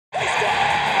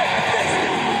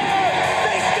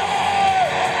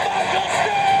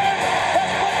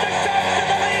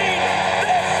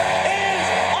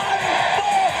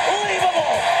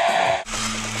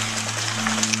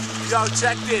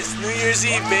check this. New Year's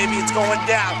Eve, baby. It's going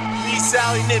down. Me,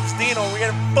 Sally, Nips, Dino. We're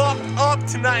getting fucked up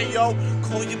tonight, yo.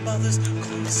 Call your mothers,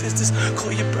 call your sisters,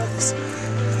 call your brothers.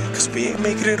 Cause we ain't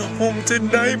making it home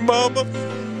tonight, mama.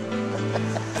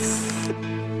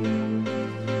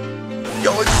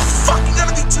 Yo, it's fucking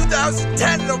gonna be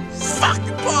 2010 and I'm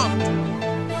fucking pumped.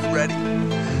 You ready?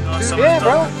 Yeah,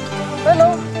 bro. Hello.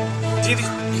 Do you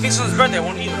think it's his birthday? I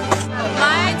won't eat it.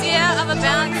 My idea of a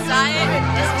balanced diet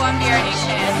is 1 beer and 8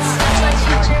 cans.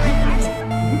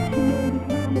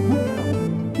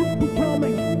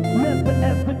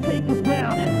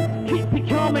 Keep it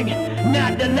coming,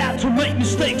 not allowed to make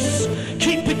mistakes.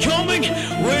 Keep it coming,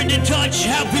 we're in touch,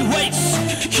 happy waits.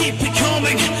 Keep it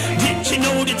coming, did you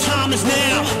know the time is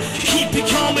now? Keep it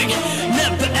coming,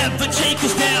 never ever take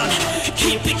us down.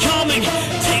 Keep it coming,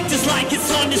 take this like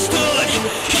it's understood.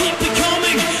 Keep it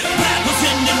coming, battles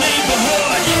in the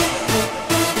neighborhood.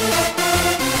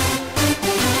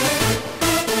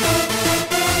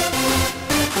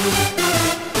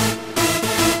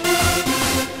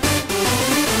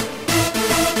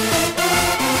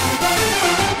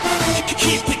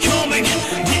 Keep it coming,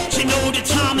 did you know the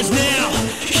time is now?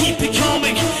 Keep it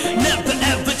coming, never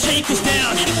ever take us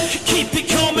down. Keep it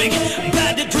coming,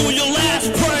 better do your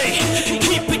last pray.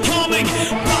 Keep it coming,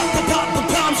 pop the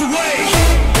bombs away.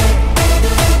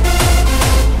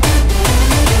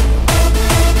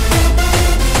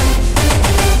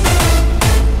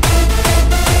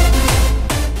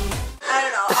 I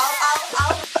don't know.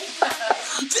 I'll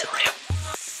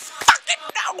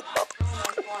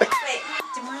Wait,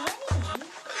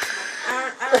 I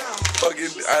don't know.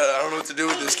 Fucking, I don't know what to do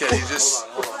with this kid. He just.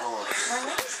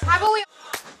 How about we?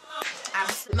 I'm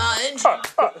smudge.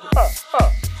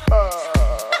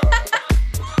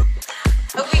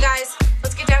 Okay, guys,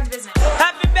 let's get down to business.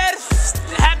 Happy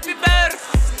birthday! Happy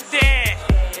birthday!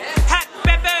 Happy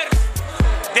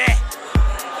birthday!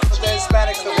 The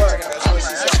Hispanics the word, that's what she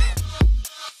said.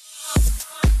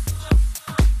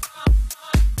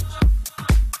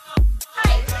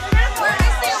 Hi, we're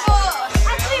gonna sing a bowl.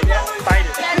 Actually, no. Fight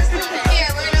it. Yeah, just leave it here.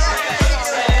 We're gonna.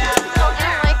 I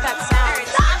don't like that sound.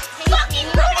 Stop fucking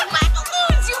ruining my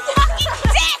balloons, you fucking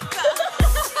dick!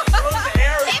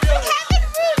 If you haven't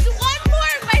ruined one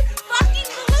more of my fucking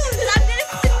balloons, I'm gonna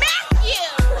smack you!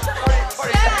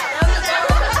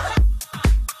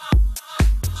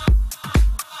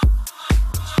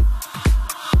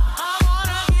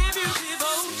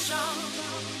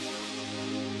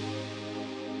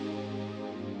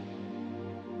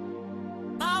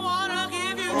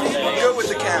 I'm good with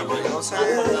the camera, you know what I'm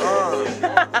saying?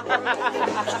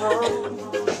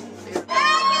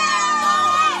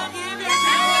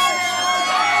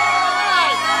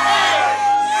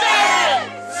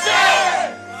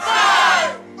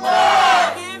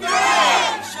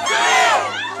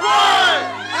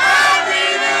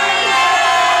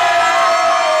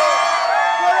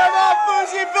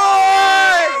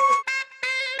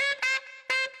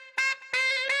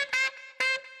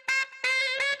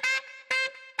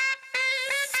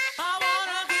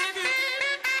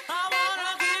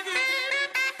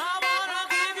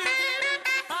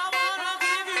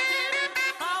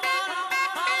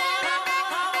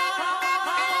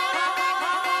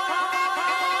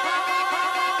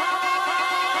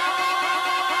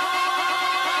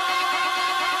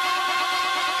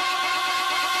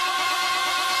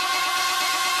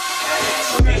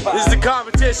 This is the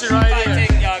competition right here.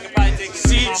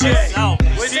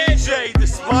 CJ, the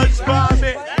SpongeBob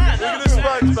man. Look at the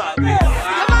SpongeBob.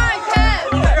 Come on, Kev!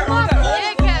 Come on,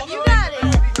 yeah, Kev, you got it!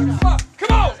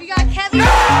 Come on! We got Kevin!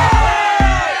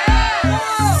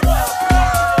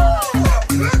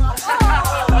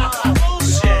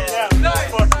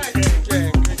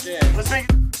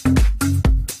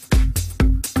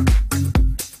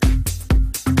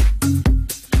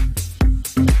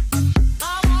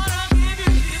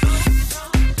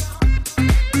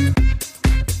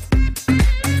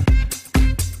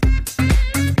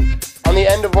 On the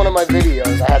end of one of my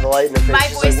videos, I had the light in the face. My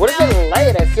She's like, what is voicemail? the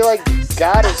light? I feel like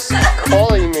God is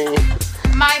calling me.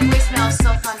 My voicemail is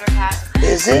still Thundercat.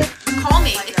 Is it? Call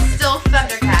me, it's still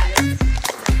Thundercat.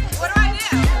 What do I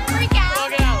do? Freak out!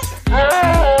 Freak out!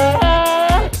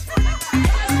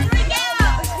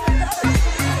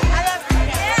 I love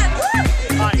freak out!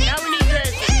 Alright, now we need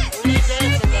dancing. We need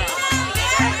dancing now.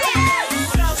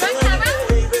 On camera?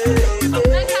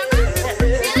 On camera?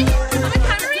 Really? On the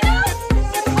camera right now?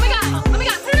 Oh my god, put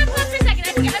it on pause for a second.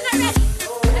 I'm not ready.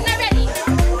 I'm not ready.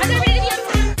 I'm not ready to be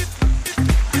on.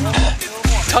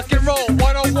 Tuck and roll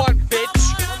 101, bitch.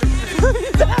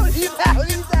 He's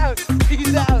out.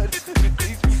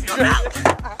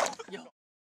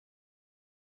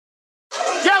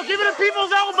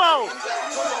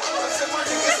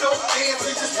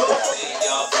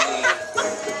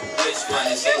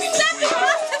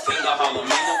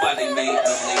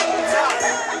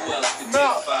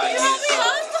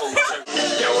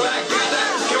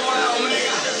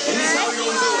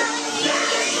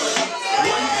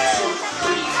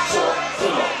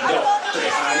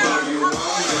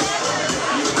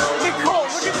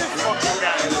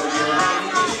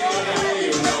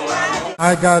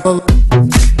 I got the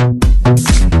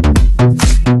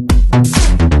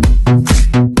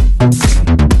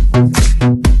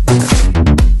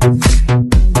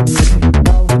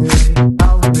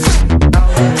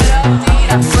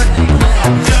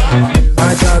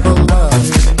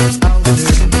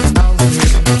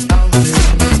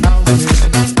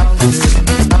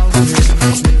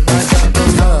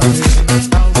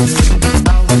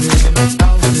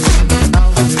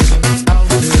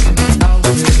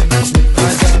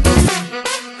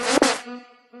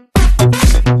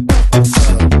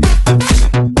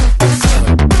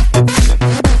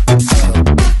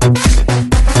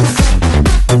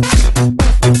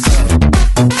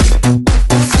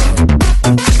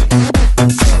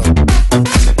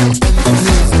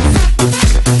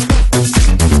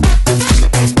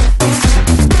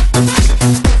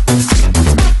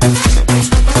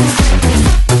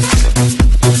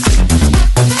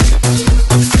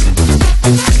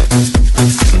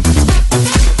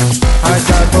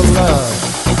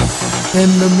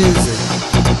in the music,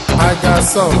 I got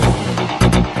soul.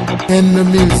 In the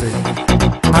music,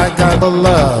 I got the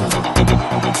love.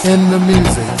 In the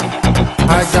music,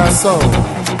 I got soul.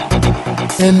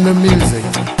 In the music,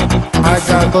 I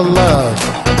got the love.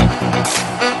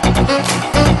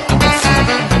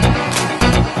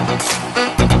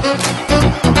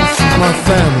 My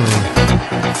family,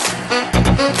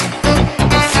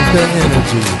 the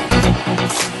energy.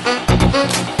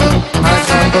 I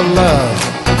got the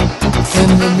love. In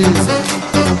the music,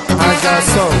 I got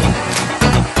soul.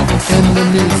 In the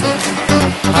music,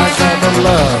 I got the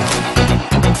love.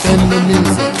 In the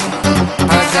music,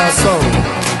 I got soul.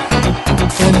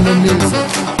 In the music,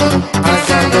 I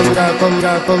got the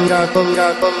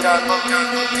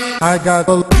I got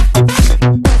the.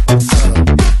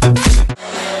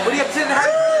 What do you have to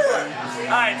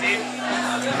Alright, dude.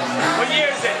 What year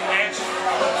is it, Mitch?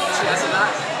 2009.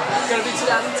 It's gonna be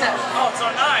 2010. Oh, it's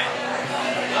 09.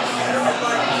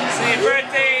 So your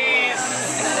birthday's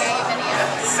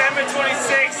December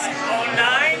 26th,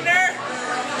 09 there?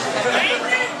 9?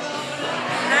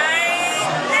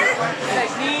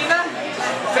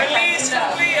 Feliz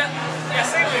Cumplia. Yeah,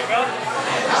 sing with me, bro.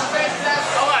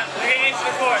 Hold on, we're getting into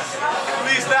the chorus.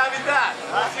 Feliz Navidad.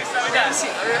 Feliz Navidad.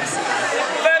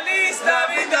 Feliz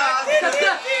Navidad.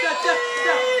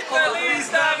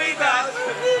 Feliz Navidad.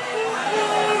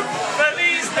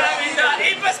 Feliz Navidad.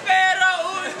 Y prospero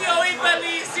año y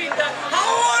felicidad. I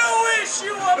wanna wish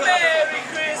you a Merry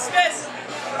Christmas.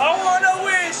 I wanna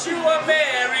wish you a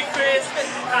Merry Christmas.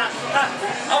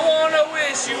 I wanna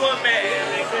wish you a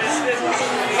Merry Christmas.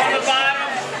 On the bottom.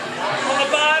 On the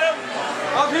bottom.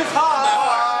 Of his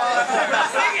heart.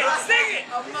 Sing it.